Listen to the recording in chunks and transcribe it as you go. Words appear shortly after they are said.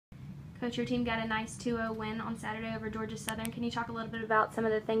Coach, your team got a nice 2-0 win on Saturday over Georgia Southern. Can you talk a little bit about some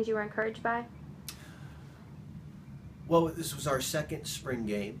of the things you were encouraged by? Well, this was our second spring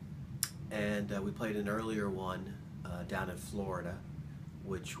game, and we played an earlier one down in Florida,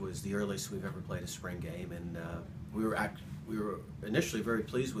 which was the earliest we've ever played a spring game, and we were initially very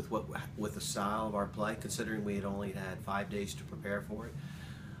pleased with the style of our play, considering we had only had 5 days to prepare for it.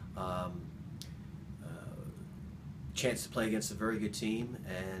 Chance to play against a very good team,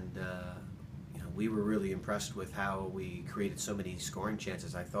 and we were really impressed with how we created so many scoring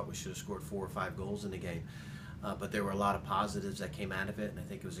chances. I thought we should have scored 4 or 5 goals in the game, but there were a lot of positives that came out of it, and I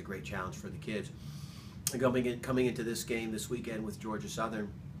think it was a great challenge for the kids. And coming into this game this weekend with Georgia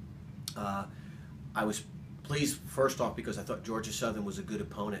Southern, I was pleased first off because I thought Georgia Southern was a good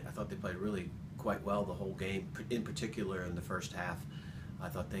opponent. I thought they played really quite well the whole game, in particular in the first half. I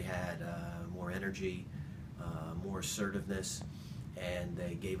thought they had more energy, more assertiveness, and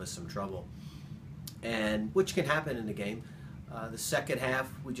they gave us some trouble, and which can happen in a game. The second half,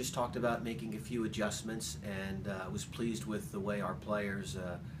 we just talked about making a few adjustments, and I was pleased with the way our players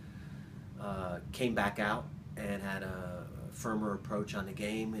came back out and had a firmer approach on the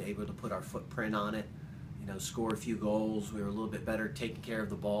game, able to put our footprint on it, score a few goals. We were a little bit better taking care of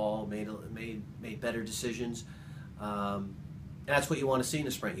the ball, made better decisions. And that's what you want to see in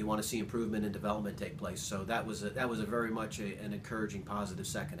the spring. You want to see improvement and development take place. So that was a very much an encouraging, positive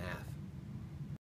second half.